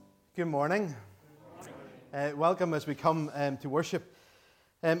Good morning. Welcome as we come to worship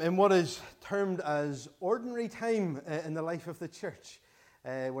in what is termed as ordinary time in the life of the church.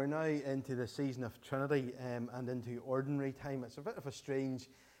 We're now into the season of Trinity and into ordinary time. It's a bit of a strange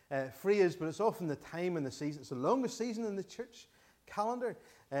phrase, but it's often the time in the season. It's the longest season in the church calendar,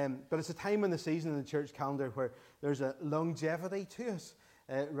 but it's a time in the season in the church calendar where there's a longevity to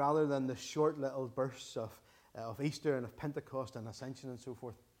it rather than the short little bursts of Easter and of Pentecost and Ascension and so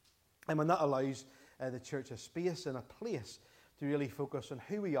forth. And that allows the church a space and a place to really focus on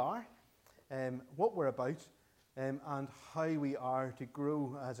who we are, what we're about, and how we are to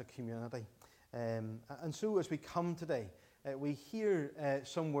grow as a community. And so as we come today, we hear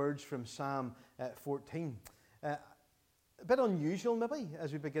some words from Psalm 14. A bit unusual maybe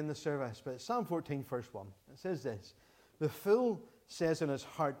as we begin the service, but Psalm 14, verse 1. It says this: "The fool says in his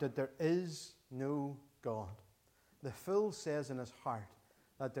heart that there is no God." The fool says in his heart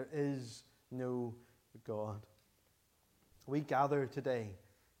that there is no God. We gather today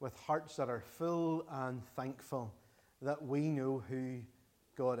with hearts that are full and thankful that we know who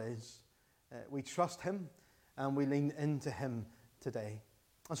God is. We trust Him and we lean into Him today.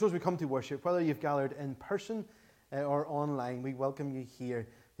 And so as we come to worship, whether you've gathered in person or online, we welcome you here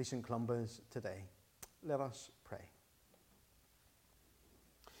to St. Columba's today. Let us pray.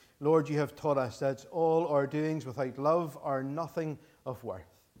 Lord, you have taught us that all our doings without love are nothing of worth.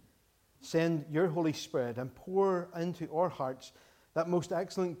 Send your Holy Spirit and pour into our hearts that most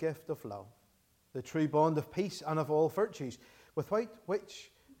excellent gift of love, the true bond of peace and of all virtues, without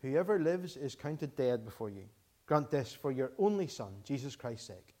which whoever lives is counted dead before you. Grant this for your only Son, Jesus Christ's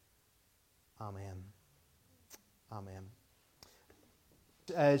sake. Amen. Amen.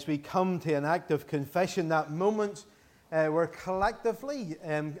 As we come to an act of confession, that moment where collectively,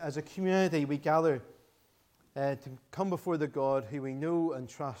 as a community, we gather to come before the God who we know and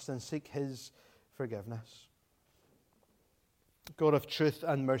trust and seek His forgiveness. God of truth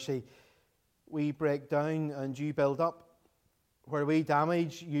and mercy, we break down and you build up. Where we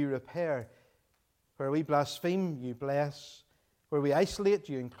damage, you repair. Where we blaspheme, you bless. Where we isolate,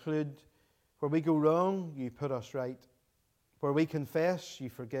 you include. Where we go wrong, you put us right. Where we confess, you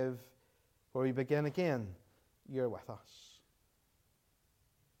forgive. Where we begin again, you're with us.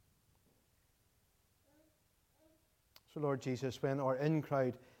 So, Lord Jesus, when our in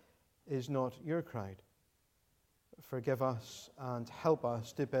crowd is not your crowd, forgive us and help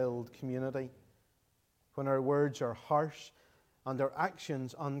us to build community. When our words are harsh and our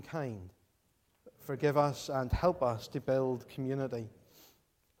actions unkind, forgive us and help us to build community.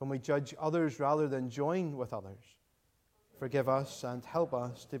 When we judge others rather than join with others, forgive us and help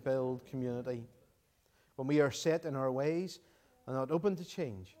us to build community. When we are set in our ways and not open to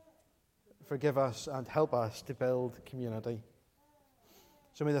change, forgive us and help us to build community.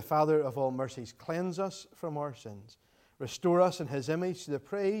 So may the Father of all mercies cleanse us from our sins, restore us in His image to the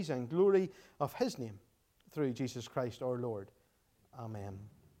praise and glory of His name, through Jesus Christ our Lord. Amen.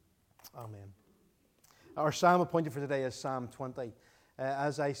 Amen. Our psalm appointed for today is Psalm 20.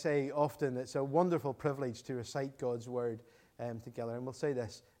 As I say often, it's a wonderful privilege to recite God's Word together. And we'll say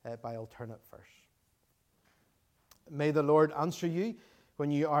this by alternate verse. May the Lord answer you when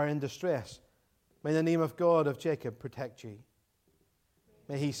you are in distress. May the name of God of Jacob protect you.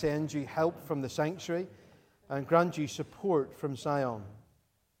 May He send you help from the sanctuary and grant you support from Zion.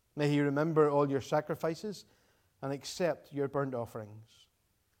 May He remember all your sacrifices and accept your burnt offerings.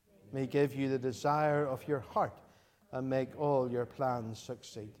 May He give you the desire of your heart and make all your plans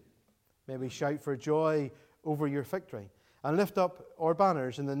succeed. May we shout for joy over your victory and lift up our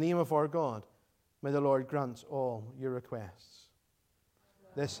banners in the name of our God. May the Lord grant all your requests.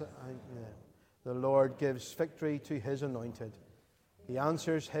 The Lord gives victory to His anointed. He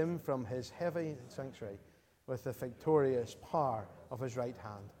answers him from His heavy sanctuary with the victorious power of His right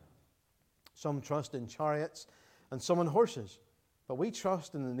hand. Some trust in chariots and some in horses, but we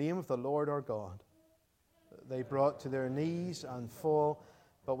trust in the name of the Lord our God. They brought to their knees and fall,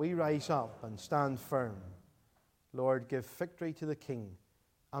 but we rise up and stand firm. Lord, give victory to the King.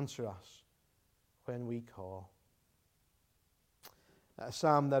 Answer us when we call. A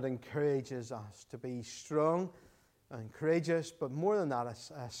psalm that encourages us to be strong and courageous, but more than that,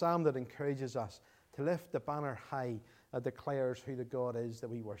 a psalm that encourages us to lift the banner high that declares who the God is that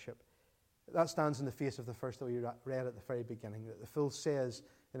we worship. That stands in the face of the verse that we read at the very beginning, that the fool says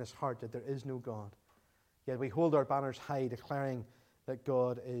in his heart that there is no God. Yet we hold our banners high, declaring that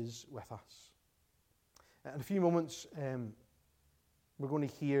God is with us. In a few moments, we're going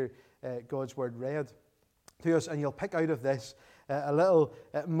to hear God's word read to us, and you'll pick out of this a little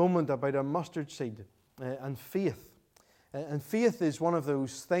moment about a mustard seed and faith. And faith is one of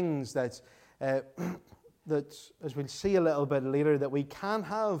those things that, that, as we'll see a little bit later, that we can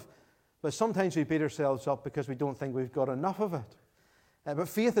have, but sometimes we beat ourselves up because we don't think we've got enough of it. But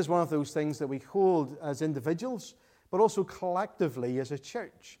faith is one of those things that we hold as individuals, but also collectively as a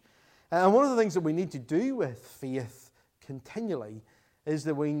church. And one of the things that we need to do with faith continually is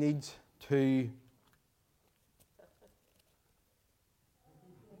that we need to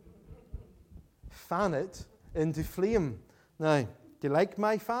fan it into flame. Now, do you like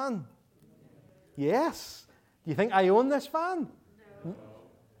my fan? Yes. Do you think I own this fan? No.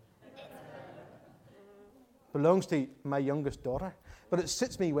 Belongs to my youngest daughter. But it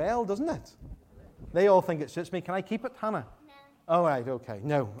suits me well, doesn't it? They all think it suits me. Can I keep it, Hannah? No. Oh, right, okay.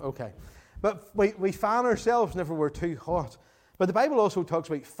 No, okay. But we fan ourselves whenever we're too hot. But the Bible also talks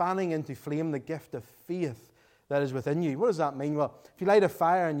about fanning into flame the gift of faith that is within you. What does that mean? Well, if you light a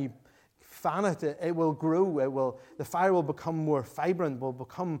fire and you fan it, it will grow. The fire will become more vibrant, will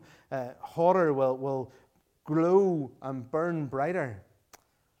become hotter, will glow and burn brighter.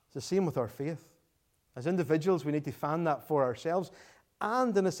 It's the same with our faith. As individuals, we need to fan that for ourselves.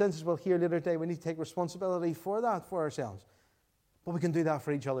 And in a sense, as we'll hear later today, we need to take responsibility for that for ourselves. But we can do that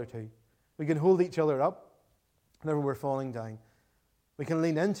for each other too. We can hold each other up whenever we're falling down. We can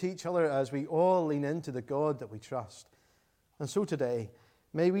lean into each other as we all lean into the God that we trust. And so today,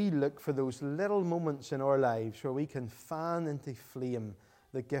 may we look for those little moments in our lives where we can fan into flame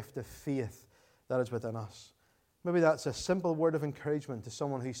the gift of faith that is within us. Maybe that's a simple word of encouragement to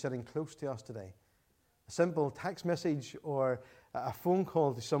someone who's sitting close to us today. A simple text message or a phone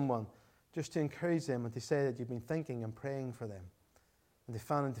call to someone just to encourage them and to say that you've been thinking and praying for them. And to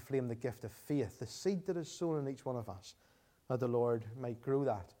fan into flame the gift of faith, the seed that is sown in each one of us, that the Lord might grow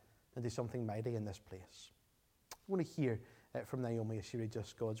that into something mighty in this place. I want to hear from Naomi as she reads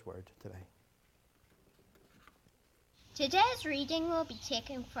us God's word today. Today's reading will be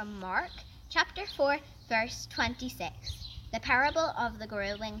taken from Mark chapter 4, verse 26, the parable of the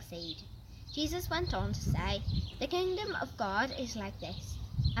growing seed. Jesus went on to say, "The kingdom of God is like this.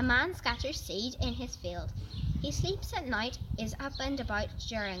 A man scatters seed in his field. He sleeps at night, is up and about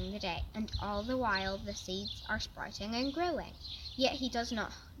during the day, and all the while the seeds are sprouting and growing. Yet he does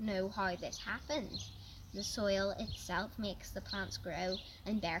not know how this happens. The soil itself makes the plants grow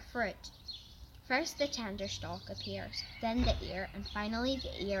and bear fruit. First the tender stalk appears, then the ear, and finally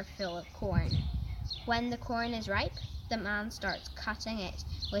the ear full of corn. When the corn is ripe, the man starts cutting it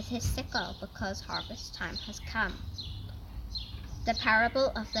with his sickle because harvest time has come." The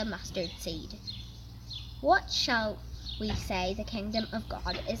parable of the mustard seed. "What shall we say the kingdom of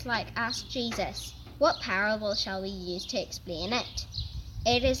God is like?" asked Jesus. "What parable shall we use to explain it?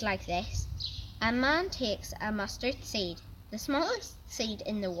 It is like this. A man takes a mustard seed, the smallest seed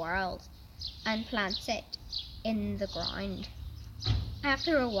in the world, and plants it in the ground.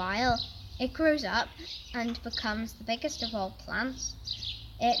 After a while, it grows up and becomes the biggest of all plants.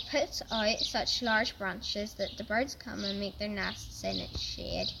 It puts out such large branches that the birds come and make their nests in its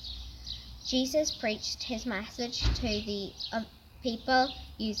shade." Jesus preached his message to the people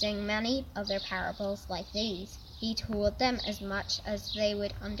using many other parables like these. He told them as much as they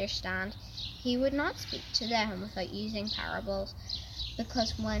would understand. He would not speak to them without using parables,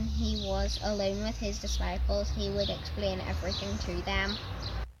 because when he was alone with his disciples, he would explain everything to them.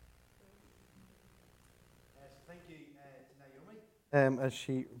 Thank you to Naomi as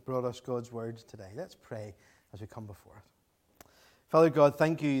she brought us God's word today. Let's pray as we come before it. Father God,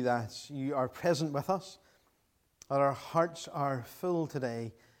 thank you that you are present with us, that our hearts are full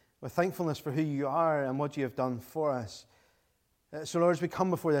today with thankfulness for who you are and what you have done for us. So Lord, as we come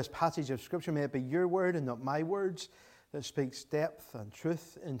before this passage of Scripture, may it be your word and not my words that speaks depth and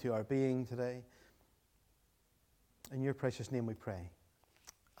truth into our being today. In your precious name we pray.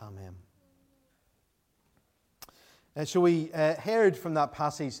 Amen. So we heard from that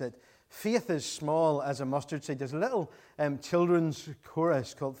passage that faith is small as a mustard seed. There's a little children's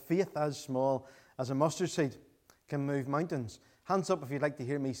chorus called "Faith as Small as a Mustard Seed Can Move Mountains." Hands up if you'd like to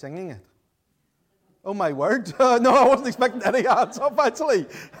hear me singing it. Oh my word. No, I wasn't expecting any hands up actually.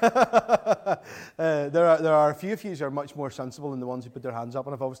 There are a few of you who are much more sensible than the ones who put their hands up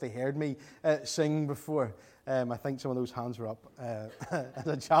and have obviously heard me sing before. I think some of those hands were up as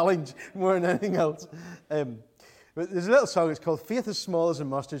a challenge more than anything else. But there's a little song, it's called "Faith as Small as a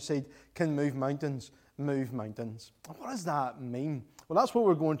Mustard Seed Can Move Mountains, Move Mountains." What does that mean? Well, that's what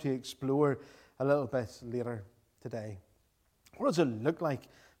we're going to explore a little bit later today. What does it look like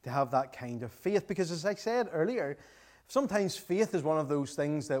to have that kind of faith? Because as I said earlier, sometimes faith is one of those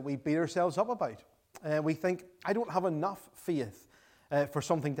things that we beat ourselves up about. We think, I don't have enough faith for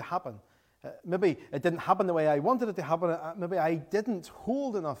something to happen. Maybe it didn't happen the way I wanted it to happen. Maybe I didn't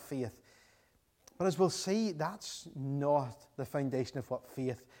hold enough faith. But as we'll see, that's not the foundation of what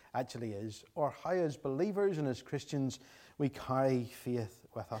faith actually is, or how as believers and as Christians we carry faith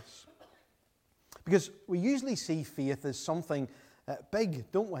with us. Because we usually see faith as something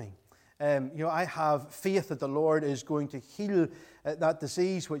big, don't we? I have faith that the Lord is going to heal that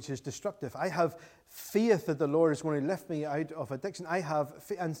disease which is destructive. I have faith that the Lord is going to lift me out of addiction.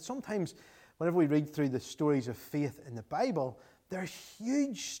 And sometimes whenever we read through the stories of faith in the Bible, they're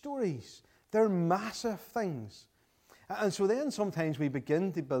huge stories. They're massive things. And so then sometimes we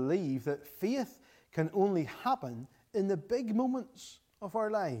begin to believe that faith can only happen in the big moments of our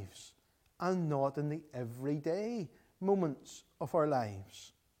lives and not in the everyday moments of our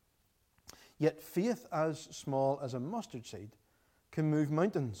lives. Yet faith as small as a mustard seed can move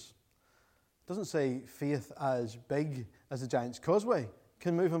mountains. It doesn't say faith as big as the Giant's Causeway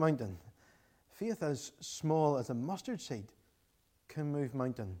can move a mountain. Faith as small as a mustard seed can move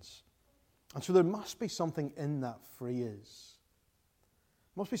mountains. And so there must be something in that phrase.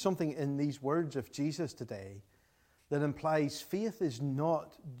 There must be something in these words of Jesus today that implies faith is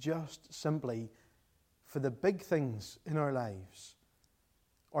not just simply for the big things in our lives,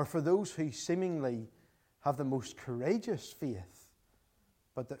 or for those who seemingly have the most courageous faith,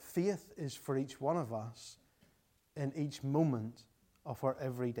 but that faith is for each one of us in each moment of our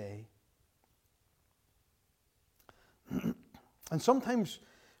everyday. And sometimes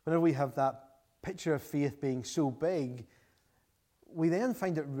whenever we have that picture of faith being so big, we then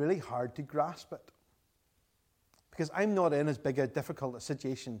find it really hard to grasp it. Because I'm not in as big a difficult a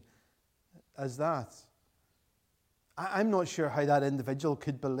situation as that. I'm not sure how that individual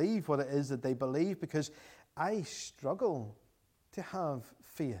could believe what it is that they believe, because I struggle to have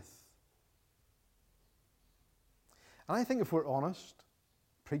faith. And I think if we're honest,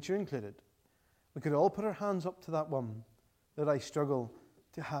 preacher included, we could all put our hands up to that one that I struggle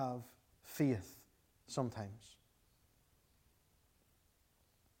to have faith sometimes.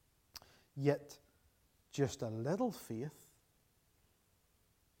 Yet, just a little faith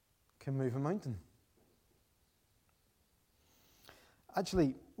can move a mountain.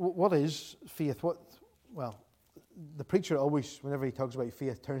 Actually, what is faith? Well, the preacher always, whenever he talks about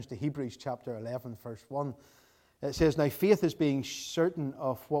faith, turns to Hebrews chapter 11, verse 1. It says, "Now faith is being certain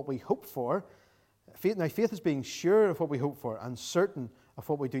of what we hope for." Now faith is being sure of what we hope for and certain of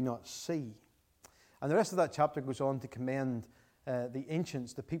what we do not see. And the rest of that chapter goes on to commend the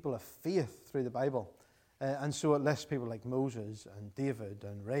ancients, the people of faith through the Bible. And so it lists people like Moses and David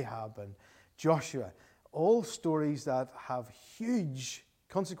and Rahab and Joshua, all stories that have huge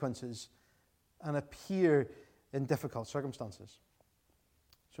consequences and appear in difficult circumstances.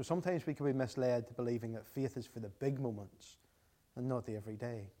 So sometimes we can be misled to believing that faith is for the big moments and not the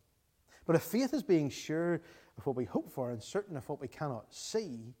everyday. But if faith is being sure of what we hope for and certain of what we cannot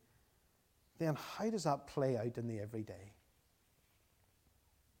see, then how does that play out in the everyday?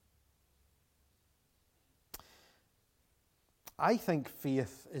 I think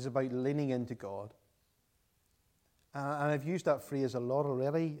faith is about leaning into God. And I've used that phrase a lot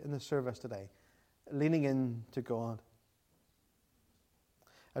already in the service today. Leaning into God.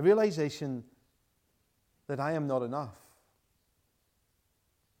 A realization that I am not enough.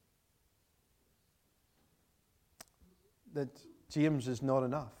 That James is not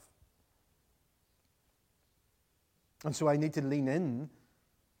enough. And so I need to lean in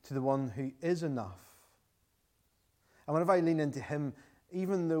to the one who is enough. And whenever I lean into him,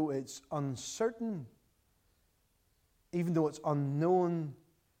 even though it's uncertain, even though it's unknown,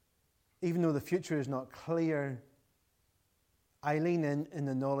 even though the future is not clear, I lean in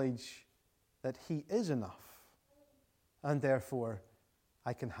the knowledge that he is enough. And therefore,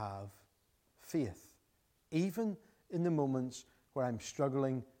 I can have faith, even in the moments where I'm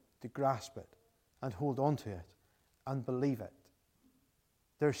struggling to grasp it and hold on to it and believe it.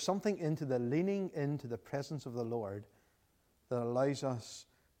 There's something into the leaning into the presence of the Lord that allows us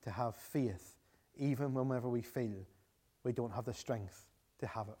to have faith, even whenever we feel we don't have the strength to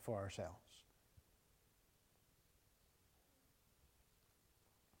have it for ourselves.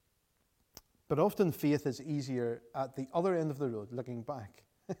 But often faith is easier at the other end of the road, looking back.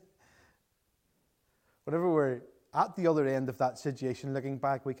 Whenever we're at the other end of that situation, looking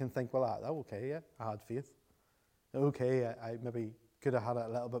back, we can think, well, okay, yeah, I had faith. Okay, I maybe could have had it a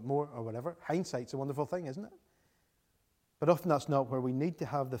little bit more or whatever. Hindsight's a wonderful thing, isn't it? But often that's not where we need to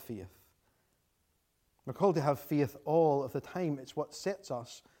have the faith. We're called to have faith all of the time. It's what sets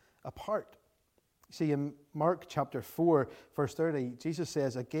us apart. You see, in Mark chapter 4, verse 30, Jesus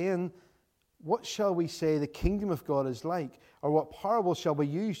says, "Again, What shall we say the kingdom of God is like? Or what parable shall we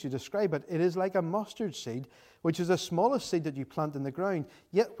use to describe it? It is like a mustard seed, which is the smallest seed that you plant in the ground.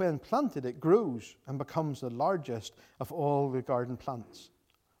 Yet when planted, it grows and becomes the largest of all the garden plants.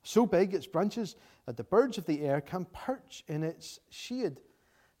 So big its branches that the birds of the air can perch in its shade.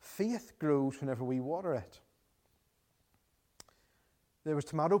 Faith grows whenever we water it. There was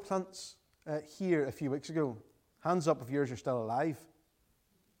tomato plants here a few weeks ago. Hands up if yours are still alive.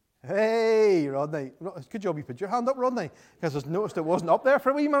 Hey, Rodney. Good job you put your hand up, Rodney, because I noticed it wasn't up there for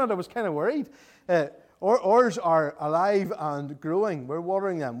a wee minute. I was kind of worried. Ours are alive and growing. We're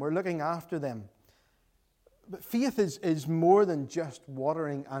watering them. We're looking after them. But faith is more than just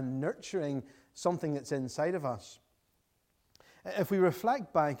watering and nurturing something that's inside of us. If we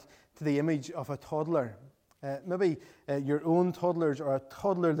reflect back to the image of a toddler, maybe your own toddlers or a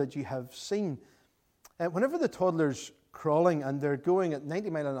toddler that you have seen, whenever the toddler's crawling and they're going at 90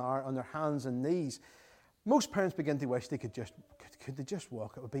 miles an hour on their hands and knees, most parents begin to wish they could they just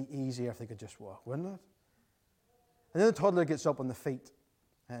walk. It would be easier if they could just walk, wouldn't it? And then the toddler gets up on the feet,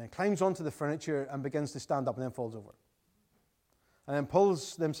 climbs onto the furniture and begins to stand up and then falls over. And then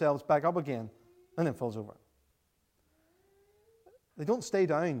pulls themselves back up again and then falls over. They don't stay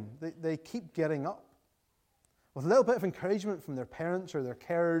down. They keep getting up. With a little bit of encouragement from their parents or their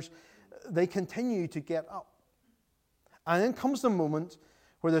carers, they continue to get up. And then comes the moment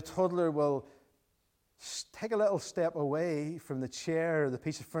where the toddler will take a little step away from the chair or the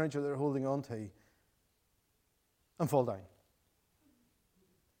piece of furniture they're holding on to and fall down.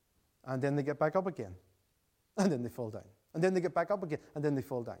 And then they get back up again. And then they fall down. And then they get back up again. And then they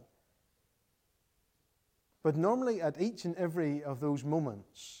fall down. But normally at each and every of those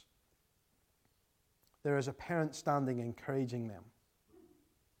moments, there is a parent standing encouraging them,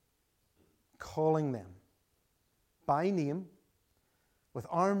 calling them by name, with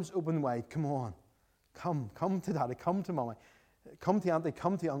arms open wide. Come on. Come to daddy, come to mommy, come to auntie,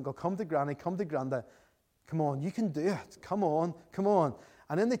 come to uncle, come to granny, come to granda. Come on, you can do it. Come on.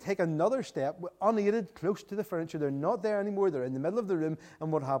 And then they take another step, unaided, close to the furniture. They're not there anymore. They're in the middle of the room.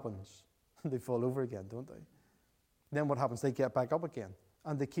 And what happens? They fall over again, don't they? Then what happens? They get back up again.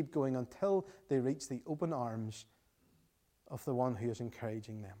 And they keep going until they reach the open arms of the one who is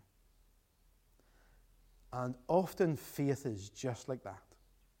encouraging them. And often faith is just like that.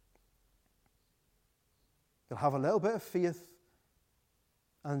 You'll have a little bit of faith,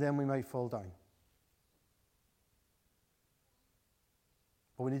 and then we might fall down.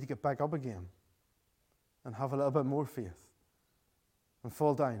 But we need to get back up again and have a little bit more faith. And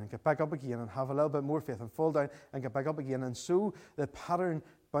fall down and get back up again and have a little bit more faith and fall down and get back up again. And so the pattern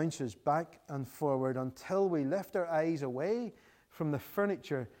bounces back and forward until we lift our eyes away from the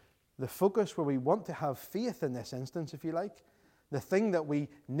furniture, the focus where we want to have faith in this instance, if you like, the thing that we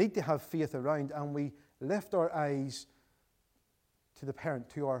need to have faith around, and we lift our eyes to the parent,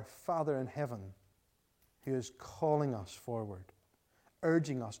 to our Father in heaven, who is calling us forward,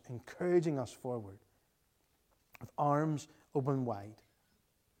 urging us, encouraging us forward, with arms open wide.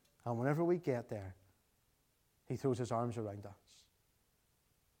 And whenever we get there, he throws his arms around us.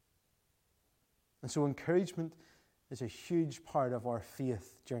 And so encouragement is a huge part of our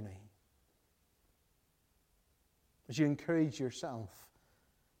faith journey. As you encourage yourself,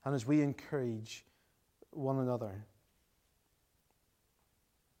 and as we encourage one another.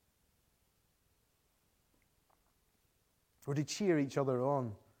 Or to cheer each other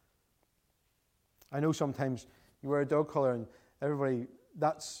on. I know sometimes you wear a dog collar and everybody,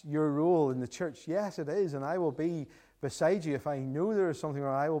 that's your role in the church. Yes, it is, and I will be beside you if I know there is something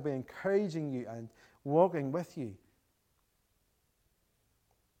wrong. I will be encouraging you and walking with you.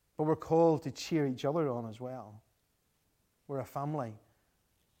 But we're called to cheer each other on as well. We're a family.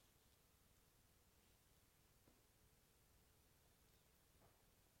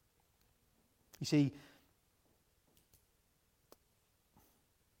 You see,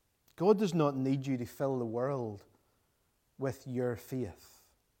 God does not need you to fill the world with your faith.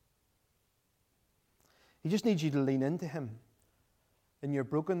 He just needs you to lean into Him in your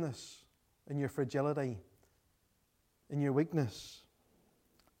brokenness, in your fragility, in your weakness,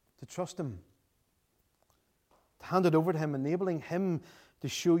 to trust Him, to hand it over to Him, enabling Him to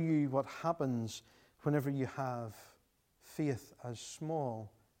show you what happens whenever you have faith as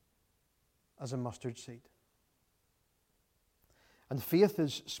small as a mustard seed. And faith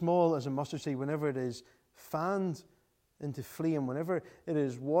is small as a mustard seed whenever it is fanned into flame, whenever it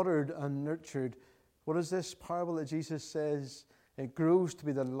is watered and nurtured. What is this parable that Jesus says? It grows to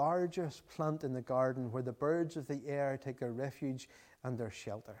be the largest plant in the garden, where the birds of the air take their refuge and their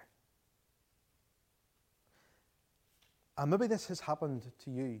shelter. And maybe this has happened to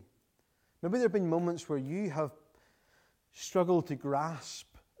you. Maybe there have been moments where you have struggled to grasp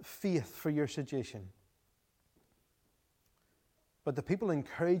faith for your situation. But the people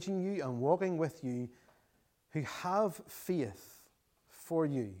encouraging you and walking with you who have faith for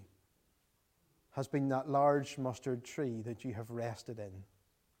you has been that large mustard tree that you have rested in,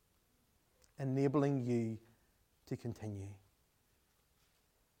 enabling you to continue.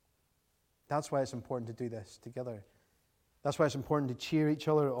 That's why it's important to do this together. That's why it's important to cheer each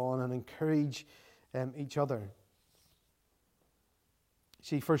other on and encourage each other.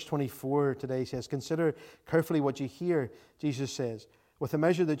 See, verse 24 today says, "Consider carefully what you hear," Jesus says. "With the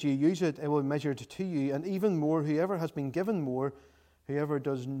measure that you use it, it will be measured to you, and even more, whoever has been given more, whoever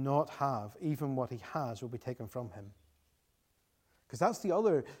does not have, even what he has will be taken from him." Because that's the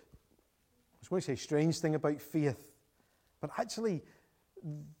other, I was going to say strange thing about faith, but actually,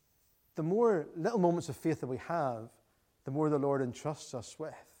 the more little moments of faith that we have, the more the Lord entrusts us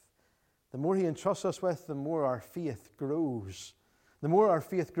with. The more he entrusts us with, the more our faith grows. The more our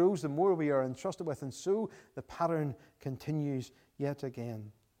faith grows, the more we are entrusted with, and so the pattern continues yet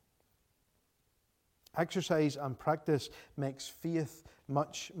again. Exercise and practice makes faith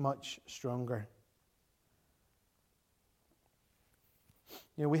much, much stronger.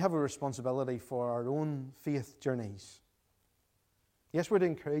 You know, we have a responsibility for our own faith journeys. Yes, we're to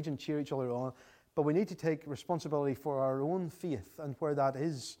encourage and cheer each other on, but we need to take responsibility for our own faith and where that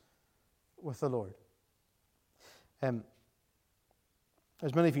is with the Lord.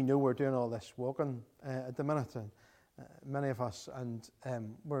 As many of you know, we're doing all this walking at the minute, and many of us, and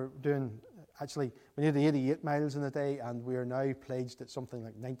we're doing, actually, we did 88 miles in a day, and we are now pledged at something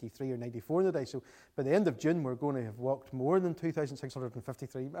like 93 or 94 in a day. So by the end of June, we're going to have walked more than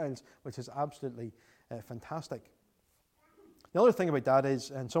 2,653 miles, which is absolutely fantastic. The other thing about that is,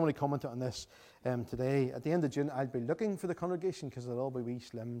 and somebody commented on this today, at the end of June, I'll be looking for the congregation because they'll all be wee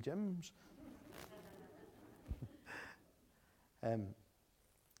slim Jims.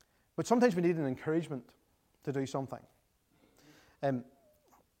 But sometimes we need an encouragement to do something. About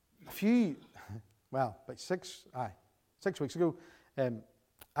 6 weeks ago,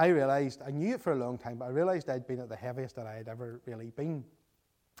 I realised, I knew it for a long time, but I realised I'd been at the heaviest that I had ever really been.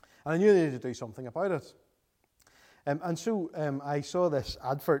 And I knew I needed to do something about it. And so I saw this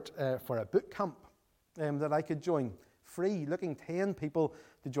advert for a boot camp that I could join, free, looking 10 people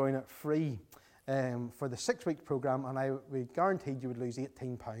to join it free. For the 6-week program, and we guaranteed you would lose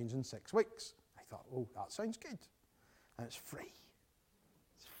 18 pounds in 6 weeks. I thought, oh, that sounds good. And it's free.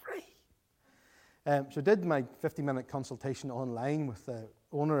 It's free. So I did my 50-minute consultation online with the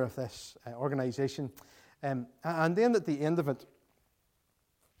owner of this organisation. And then at the end of it,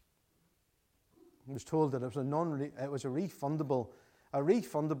 I was told that it was a refundable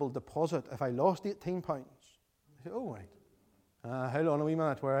deposit if I lost 18 pounds. I said, oh, right. Hold on a wee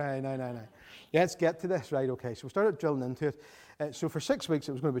minute. No. Let's get to this. Right, okay. So we started drilling into it. So for 6 weeks,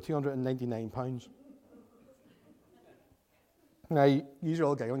 it was going to be £299. Now, you're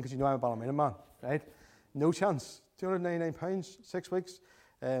all giggling because you know I'm a Ballymena man, right? No chance. £299, 6 weeks,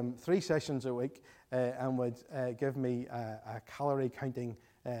 3 sessions a week, and would give me a calorie counting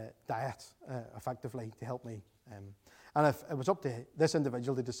diet, effectively, to help me. And if it was up to this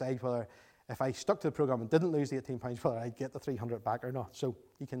individual to decide whether, if I stuck to the program and didn't lose the 18 pounds, whether I'd get the 300 back or not. So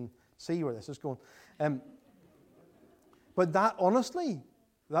you can see where this is going. But that, honestly,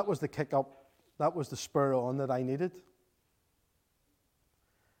 that was the kick up, that was the spur on that I needed.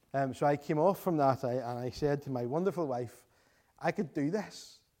 So I came off from that, and I said to my wonderful wife, I could do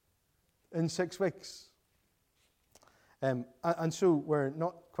this in 6 weeks. And so we're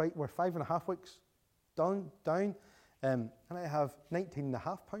 5.5 weeks down, and I have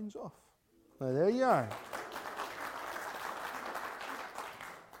 19.5 pounds off. Now, there you are.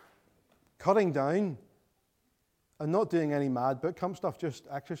 Cutting down and not doing any mad bootcamp stuff, just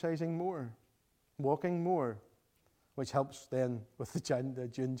exercising more, walking more, which helps then with the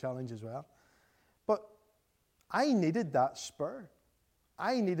June challenge as well. But I needed that spur.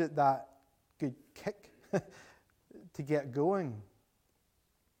 I needed that good kick to get going.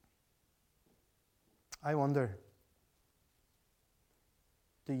 I wonder,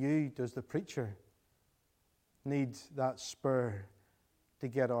 does the preacher need that spur to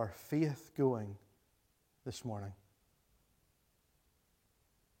get our faith going this morning?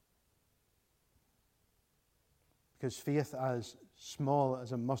 Because faith as small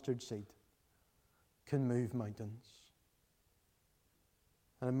as a mustard seed can move mountains.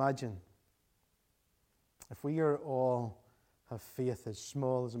 And imagine if we are all have faith as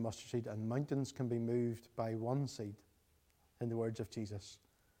small as a mustard seed, and mountains can be moved by one seed, in the words of Jesus.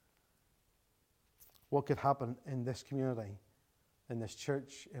 What could happen in this community in this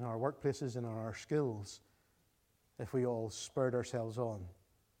church, in our workplaces, and in our schools, if we all spurred ourselves on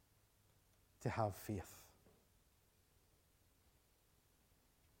to have faith.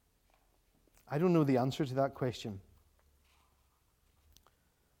 I don't know the answer to that question,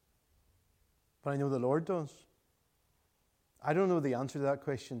 but I know the Lord does. I don't know the answer to that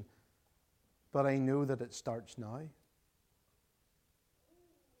question, but I know that it starts now.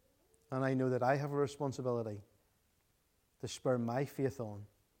 And I know that I have a responsibility to spur my faith on.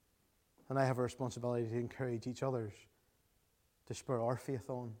 And I have a responsibility to encourage each other to spur our faith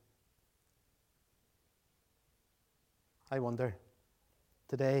on. I wonder,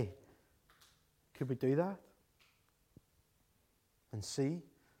 today, could we do that? And see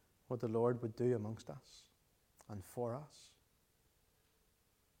what the Lord would do amongst us and for us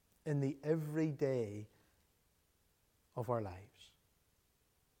in the everyday of our lives.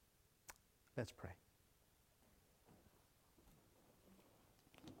 Let's pray.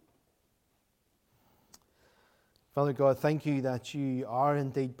 Father God, thank you that you are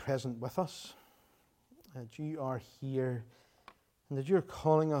indeed present with us, that you are here, and that you're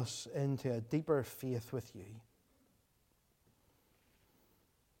calling us into a deeper faith with you.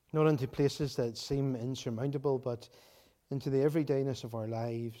 Not into places that seem insurmountable, but into the everydayness of our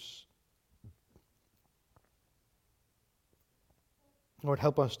lives. Lord,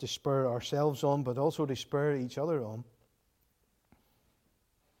 help us to spur ourselves on, but also to spur each other on.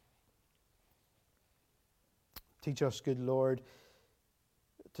 Teach us, good Lord,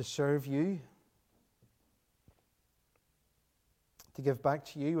 to serve you, to give back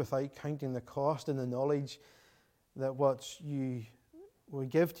to you without counting the cost, and the knowledge that what you we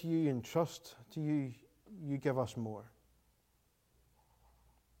give to you and trust to you, you give us more.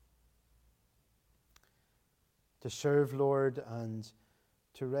 To serve, Lord, and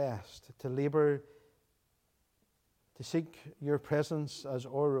to rest, to labour, to seek your presence as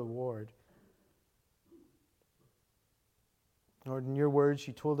our reward. Lord, in your words,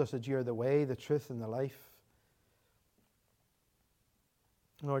 you told us that you are the way, the truth, and the life.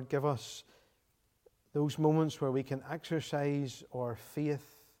 Lord, give us those moments where we can exercise our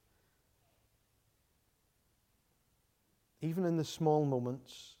faith, even in the small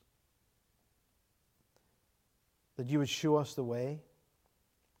moments, that you would show us the way,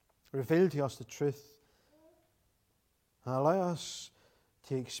 reveal to us the truth, and allow us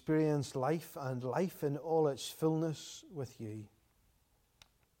to experience life and life in all its fullness with you.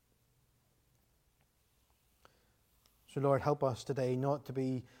 So, Lord, help us today not to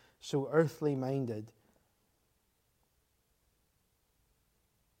be so earthly minded,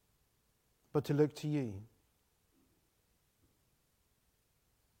 but to look to you.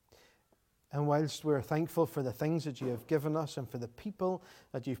 And whilst we're thankful for the things that you have given us and for the people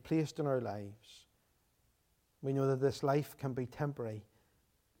that you've placed in our lives, we know that this life can be temporary.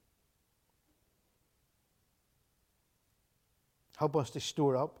 Help us to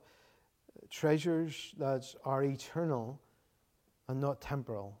store up treasures that are eternal and not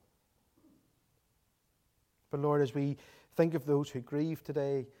temporal. But Lord, as we think of those who grieve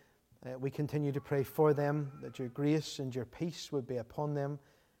today, we continue to pray for them, that your grace and your peace would be upon them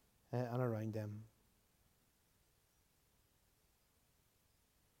and around them.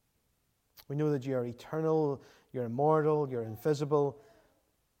 We know that you are eternal, you're immortal, you're invisible,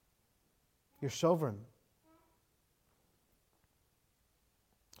 you're sovereign.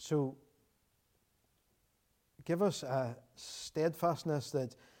 So give us a steadfastness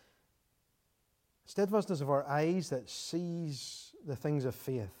of our eyes that sees the things of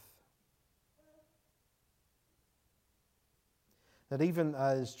faith. That even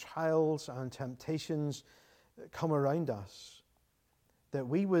as trials and temptations come around us, that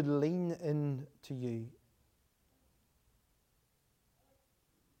we would lean into you.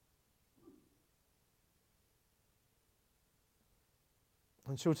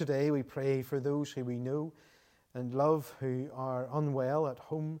 And so today we pray for those who we know and love who are unwell at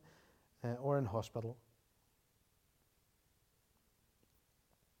home or in hospital.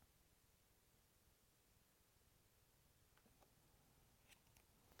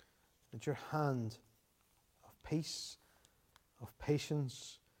 That your hand of peace, of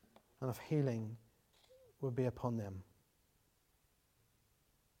patience, and of healing will be upon them.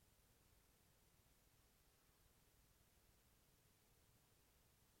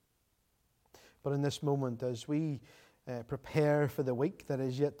 But in this moment, as we prepare for the week that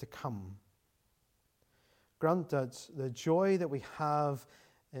is yet to come, grant that the joy that we have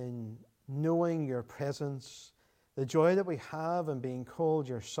in knowing your presence, the joy that we have in being called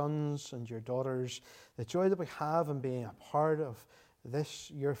your sons and your daughters, the joy that we have in being a part of this,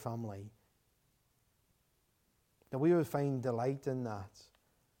 your family, that we would find delight in that.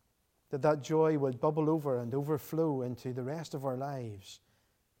 That joy would bubble over and overflow into the rest of our lives.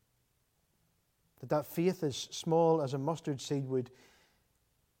 That faith as small as a mustard seed would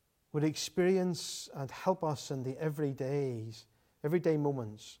experience and help us in the everyday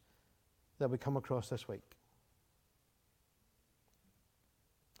moments that we come across this week.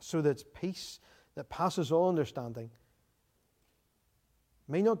 So that peace that passes all understanding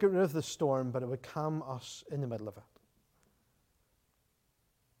may not get rid of the storm, but it would calm us in the middle of it.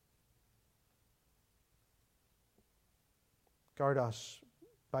 Guard us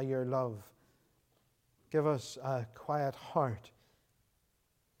by your love. Give us a quiet heart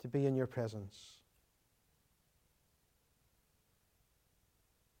to be in your presence.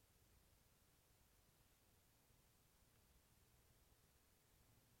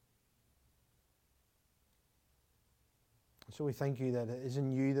 So we thank you that it is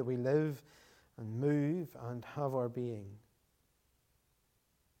in you that we live and move and have our being.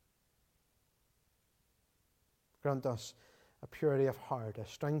 Grant us a purity of heart, a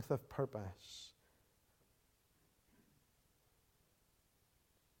strength of purpose.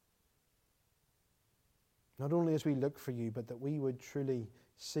 Not only as we look for you, but that we would truly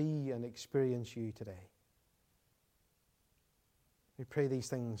see and experience you today. We pray these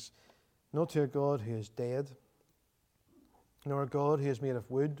things not to a God who is dead, nor a God who is made of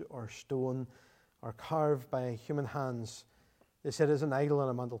wood or stone or carved by human hands. They said as an idol on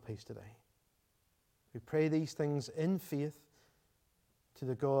a mantelpiece today. We pray these things in faith to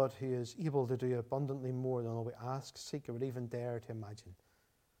the God who is able to do abundantly more than all we ask, seek, or would even dare to imagine.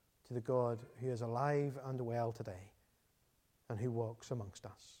 To the God who is alive and well today and who walks amongst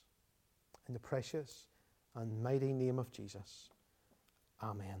us. In the precious and mighty name of Jesus.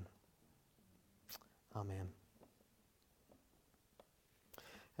 Amen. Amen.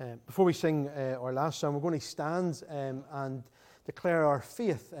 Before we sing our last song, we're going to stand and declare our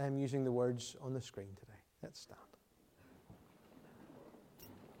faith using the words on the screen today. Let's stand.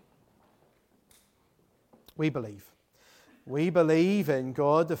 We believe. We believe in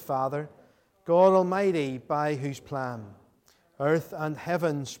God the Father, God Almighty, by whose plan earth and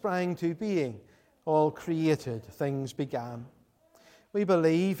heaven sprang to being, all created things began. We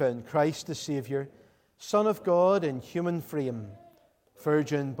believe in Christ the Saviour, Son of God in human frame,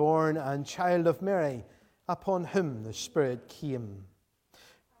 virgin born and child of Mary, upon whom the Spirit came.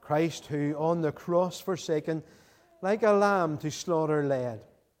 Christ who on the cross forsaken, like a lamb to slaughter led,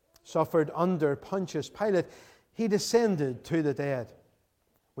 suffered under Pontius Pilate, he descended to the dead.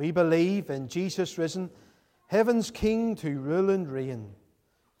 We believe in Jesus risen, heaven's King to rule and reign,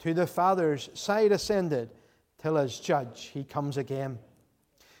 to the Father's side ascended, till as judge he comes again.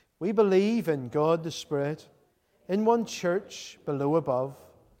 We believe in God the Spirit, in one church below above,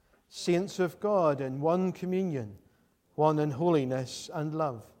 saints of God in one communion, one in holiness and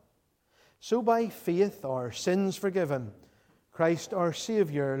love. So by faith our sins forgiven, Christ our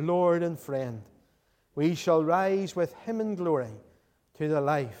Saviour, Lord and friend, we shall rise with him in glory to the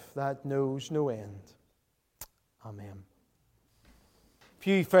life that knows no end. Amen. A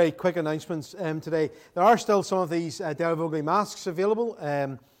few very quick announcements today. There are still some of these Dale Vogely masks available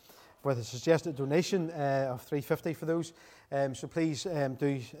with a suggested donation of $3.50 for those. So please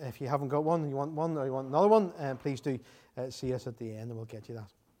do, if you haven't got one, you want one or you want another one, please do see us at the end and we'll get you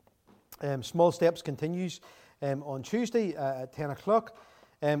that. Small Steps continues on Tuesday at 10 o'clock.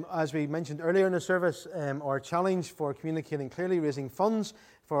 As we mentioned earlier in the service, our challenge for communicating clearly, raising funds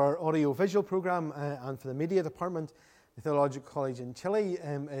for our audio-visual programme and for the media department, the Theological College in Chile,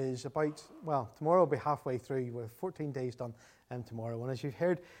 is about, tomorrow will be halfway through with 14 days done tomorrow. And as you've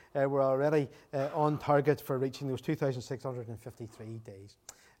heard, we're already on target for reaching those 2,653 days.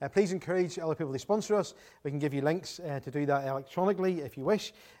 Please encourage other people to sponsor us. We can give you links to do that electronically if you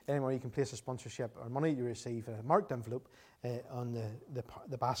wish, or you can place a sponsorship or money you receive in a marked envelope on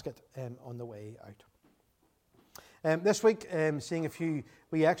the basket on the way out. This week, seeing a few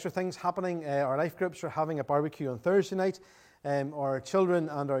wee extra things happening. Our life groups are having a barbecue on Thursday night. Our children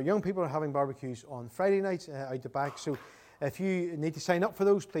and our young people are having barbecues on Friday night out the back. So if you need to sign up for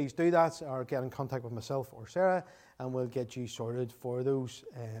those, please do that or get in contact with myself or Sarah and we'll get you sorted for those.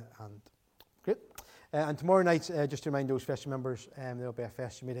 And great. And tomorrow night, just to remind those Festive members, there will be a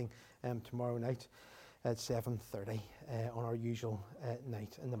Festive meeting tomorrow night at 7:30 on our usual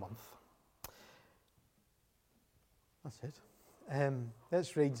night in the month. That's it.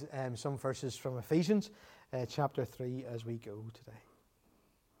 Let's read some verses from Ephesians chapter 3 as we go today.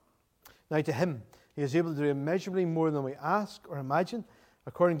 Now to him, he is able to do immeasurably more than we ask or imagine,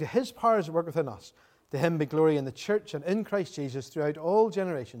 according to his powers that work within us. To him be glory in the church and in Christ Jesus throughout all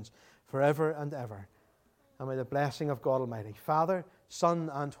generations, forever and ever. and may the blessing of God Almighty, Father, Son,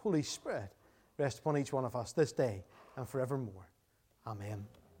 and Holy Spirit rest upon each one of us this day and forevermore. Amen.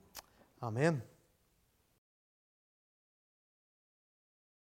 Amen.